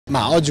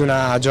Ma oggi è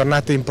una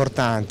giornata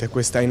importante,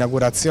 questa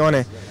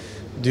inaugurazione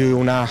di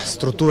una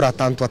struttura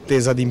tanto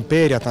attesa di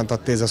Imperia, tanto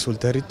attesa sul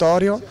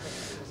territorio,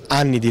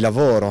 anni di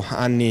lavoro,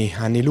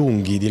 anni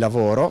lunghi di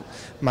lavoro,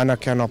 ma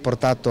che hanno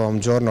portato a un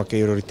giorno che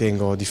io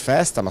ritengo di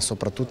festa, ma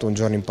soprattutto un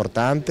giorno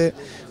importante.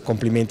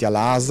 Complimenti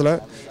alla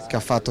ASL che ha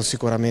fatto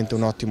sicuramente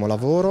un ottimo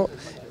lavoro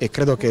e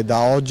credo che da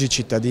oggi i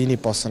cittadini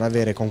possano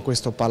avere con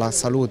questo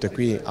Palasalute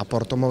qui a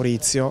Porto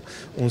Maurizio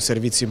un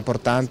servizio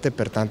importante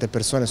per tante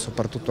persone,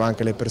 soprattutto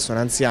anche le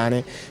persone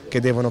anziane che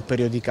devono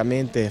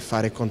periodicamente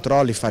fare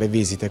controlli, fare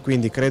visite,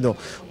 quindi credo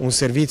un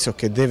servizio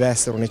che deve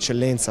essere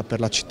un'eccellenza per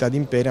la città di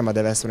Imperia, ma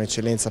deve essere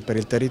un'eccellenza per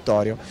il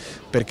territorio,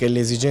 perché le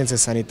esigenze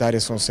sanitarie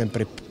sono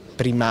sempre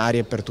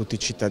primarie per tutti i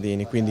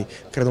cittadini, quindi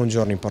credo un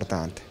giorno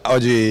importante.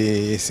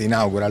 Oggi si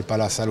inaugura il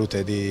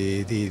Palasalute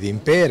di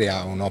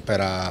Imperia,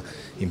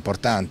 un'opera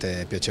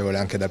importante, piacevole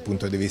anche dal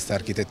punto di vista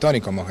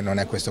architettonico, ma non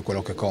è questo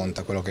quello che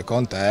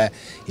conta è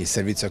il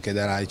servizio che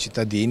darà ai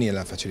cittadini e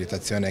la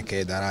facilitazione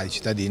che darà ai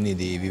cittadini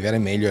di vivere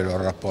meglio il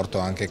loro rapporto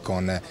anche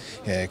con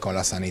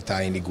la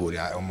sanità in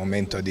Liguria. È un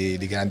momento di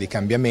grandi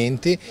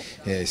cambiamenti,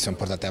 si sono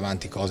portate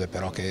avanti cose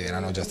però che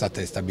erano già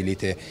state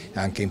stabilite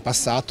anche in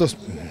passato,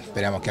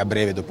 speriamo che a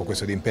breve dopo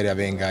questo di Imperia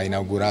venga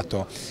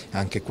inaugurato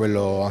anche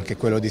quello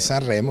di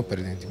Sanremo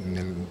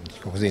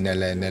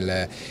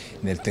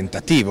nel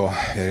tentativo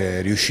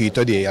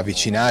riuscito di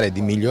avvicinare e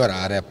di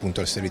migliorare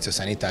appunto il servizio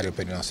sanitario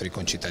per i nostri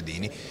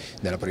concittadini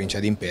della provincia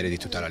di Imperia e di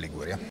tutta la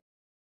Liguria.